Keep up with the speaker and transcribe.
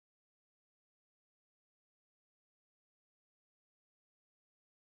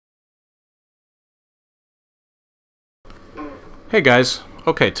Hey guys,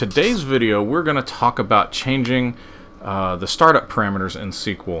 okay, today's video we're going to talk about changing the startup parameters in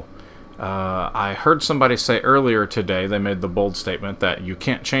SQL. I heard somebody say earlier today, they made the bold statement that you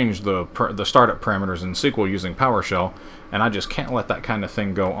can't change the startup parameters in SQL using PowerShell, and I just can't let that kind of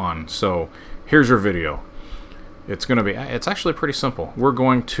thing go on. So here's your video. It's actually pretty simple. We're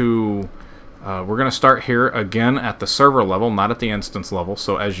going to start here again at the server level, not at the instance level.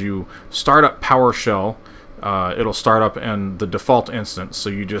 So as you start up PowerShell, it'll start up in the default instance. So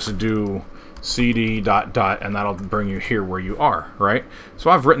you just do cd ... and that'll bring you here where you are, right?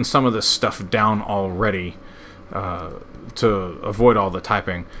 So I've written some of this stuff down already to avoid all the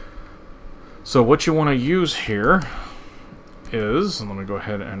typing. So what you want to use here is, let me go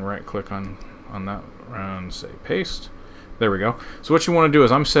ahead and right click on that and say paste. There we go. So what you want to do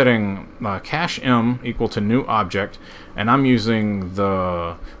is I'm setting cache m equal to new object, and I'm using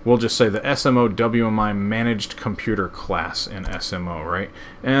the, we'll just say the SMO WMI managed computer class in SMO, right?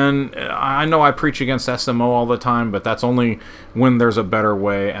 And I know I preach against SMO all the time, but that's only when there's a better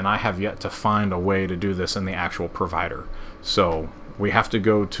way, and I have yet to find a way to do this in the actual provider. So we have to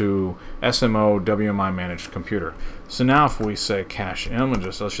go to SMO WMI managed computer. So now if we say cache m, and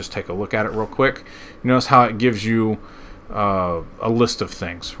let's just take a look at it real quick. You notice how it gives you a list of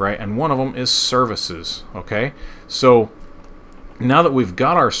things, right? And one of them is services. Okay, so now that we've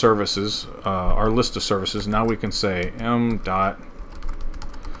got our services, our list of services, now we can say m.services,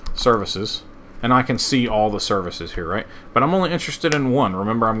 and I can see all the services here, right? But I'm only interested in one.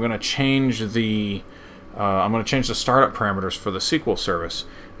 Remember, I'm going to change the startup parameters for the SQL service.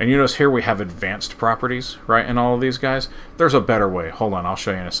 And you notice here we have advanced properties, right, in all of these guys. There's a better way. Hold on, I'll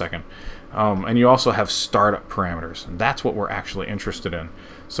show you in a second. And you also have startup parameters. And that's what we're actually interested in.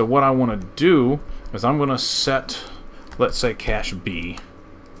 So what I want to do is I'm going to set, let's say, cache B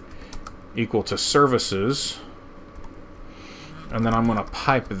equal to services. And then I'm going to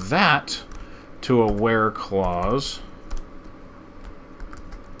pipe that to a where clause.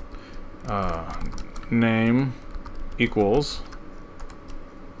 Name equals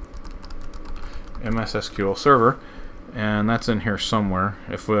MSSQL server, and that's in here somewhere.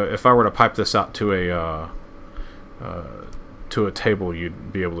 If I were to pipe this out to a table,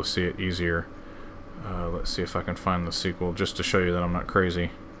 you'd be able to see it easier. Let's see if I can find the SQL just to show you that I'm not crazy.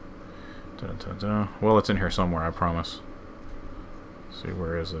 Well, it's in here somewhere, I promise. Let's see,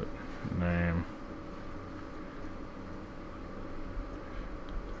 where is it? Name.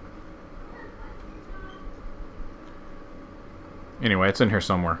 Anyway, it's in here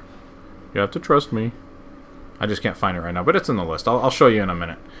somewhere. You have to trust me. I just can't find it right now, but it's in the list. I'll show you in a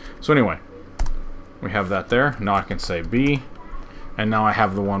minute. So anyway, we have that there. Now I can say B, and now I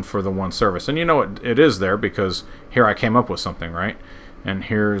have the one for the one service. And you know it is there because here I came up with something, right? And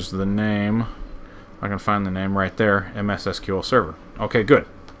here's the name. I can find the name right there, MSSQL server. Okay, good.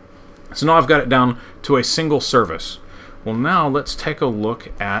 So now I've got it down to a single service. Well, now let's take a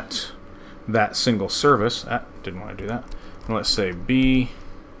look at that single service. Didn't want to do that. Let's say B,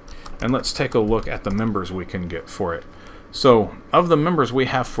 and let's take a look at the members we can get for it. So of the members we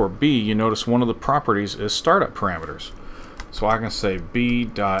have for B, you notice one of the properties is startup parameters. So I can say B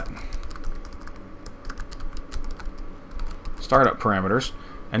dot startup parameters,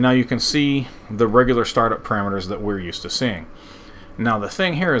 and now you can see the regular startup parameters that we're used to seeing. Now the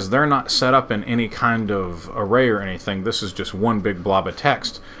thing here is they're not set up in any kind of array or anything. This is just one big blob of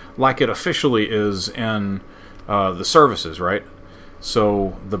text like it officially is in the services, right?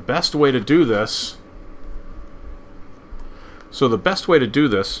 So the best way to do this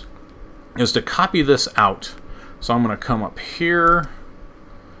is to copy this out. So I'm going to come up here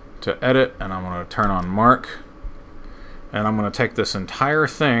to edit, and I'm going to turn on mark, and I'm going to take this entire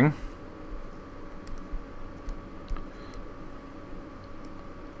thing,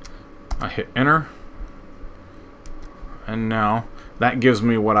 I hit enter, and now that gives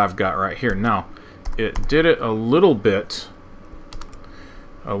me what I've got right here. Now it did it a little bit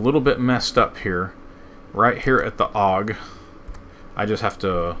messed up here, right here at the OG. I just have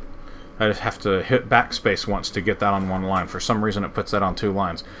to hit backspace once to get that on one line. For some reason it puts that on two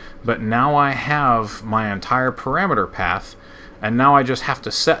lines. But now I have my entire parameter path, and now I just have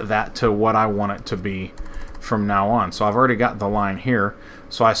to set that to what I want it to be from now on. So I've already got the line here.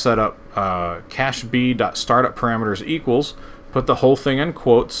 So I set up cache b.startup parameters equals, put the whole thing in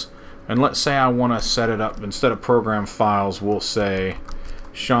quotes, and let's say I want to set it up, instead of program files, we'll say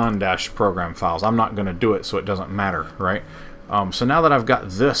Sean-program files. I'm not going to do it, so it doesn't matter, right? So now that I've got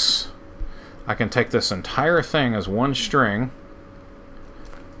this, I can take this entire thing as one string,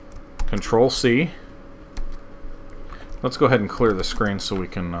 Control C. Let's go ahead and clear the screen so we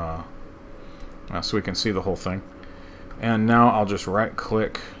can see the whole thing. And now I'll just right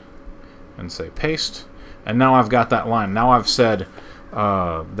click and say paste. And now I've got that line. Now I've said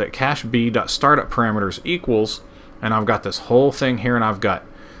that cache b.startup parameters equals, and I've got this whole thing here, and I've got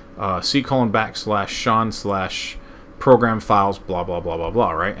c:\sean/program files blah blah blah blah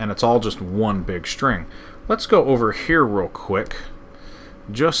blah, right? And it's all just one big string. Let's go over here real quick,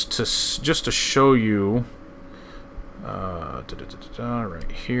 just to show you.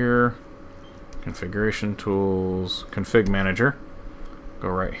 Right here, configuration tools, config manager. Go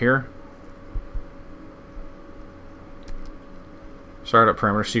right here. Startup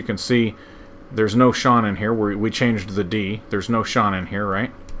parameters. So you can see there's no Sean in here. We changed the D. There's no Sean in here,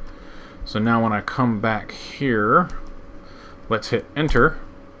 right? So now when I come back here, let's hit enter.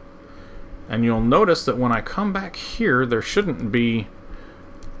 And you'll notice that when I come back here, there shouldn't be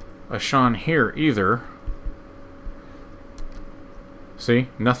a Sean here either. See,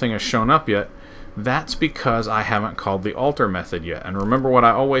 nothing has shown up yet. That's because I haven't called the alter method yet. And remember what I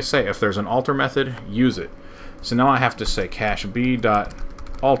always say, if there's an alter method, use it. So now I have to say cache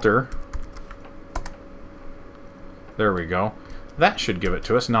b.alter. There we go. That should give it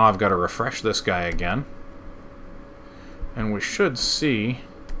to us. Now I've got to refresh this guy again. And we should see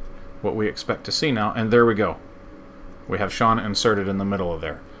what we expect to see now. And there we go. We have Sean inserted in the middle of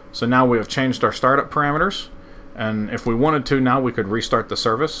there. So now we have changed our startup parameters. And if we wanted to, now we could restart the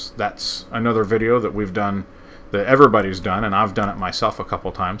service. That's another video that we've done, that everybody's done, and I've done it myself a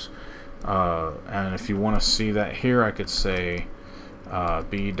couple times. And if you want to see that here, I could say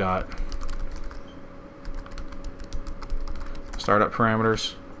b.startup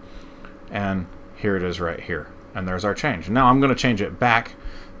parameters, and here it is right here. And there's our change. Now I'm going to change it back,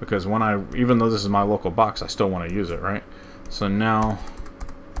 because even though this is my local box, I still want to use it, right? So now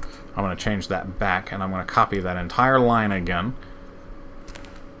I'm going to change that back, and I'm going to copy that entire line again.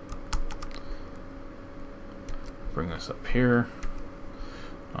 Bring this up here.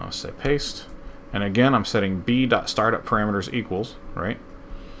 I'll say paste. And again, I'm setting b.startup parameters equals, right?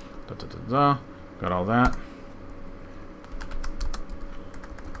 Got all that.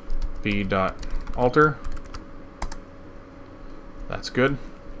 b.alter. That's good.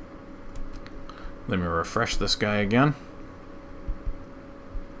 Let me refresh this guy again.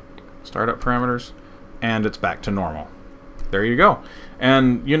 Startup parameters, and it's back to normal. There you go.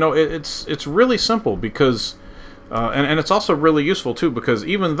 And you know, it's really simple, because and it's also really useful too, because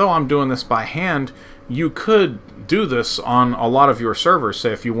even though I'm doing this by hand, you could do this on a lot of your servers.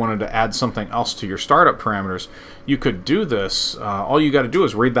 Say if you wanted to add something else to your startup parameters, you could do this. All you got to do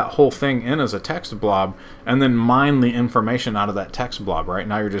is read that whole thing in as a text blob, and then mine the information out of that text blob. Right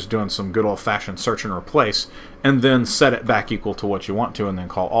now you're just doing some good old-fashioned search and replace, and then set it back equal to what you want to, and then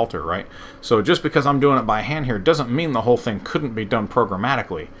call alter. Right? So just because I'm doing it by hand here doesn't mean the whole thing couldn't be done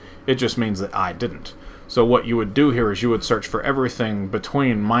programmatically. It just means that I didn't. So what you would do here is you would search for everything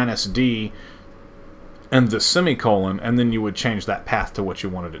between -d and the semicolon, and then you would change that path to what you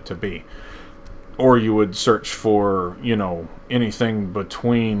wanted it to be. Or you would search for, you know, anything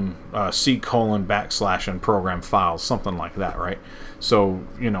between c:\, and program files, something like that, right? So,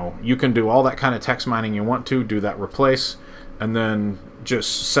 you know, you can do all that kind of text mining you want to, do that replace, and then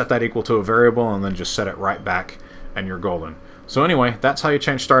just set that equal to a variable, and then just set it right back, and you're golden. So anyway, that's how you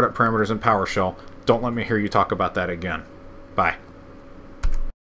change startup parameters in PowerShell. Don't let me hear you talk about that again. Bye.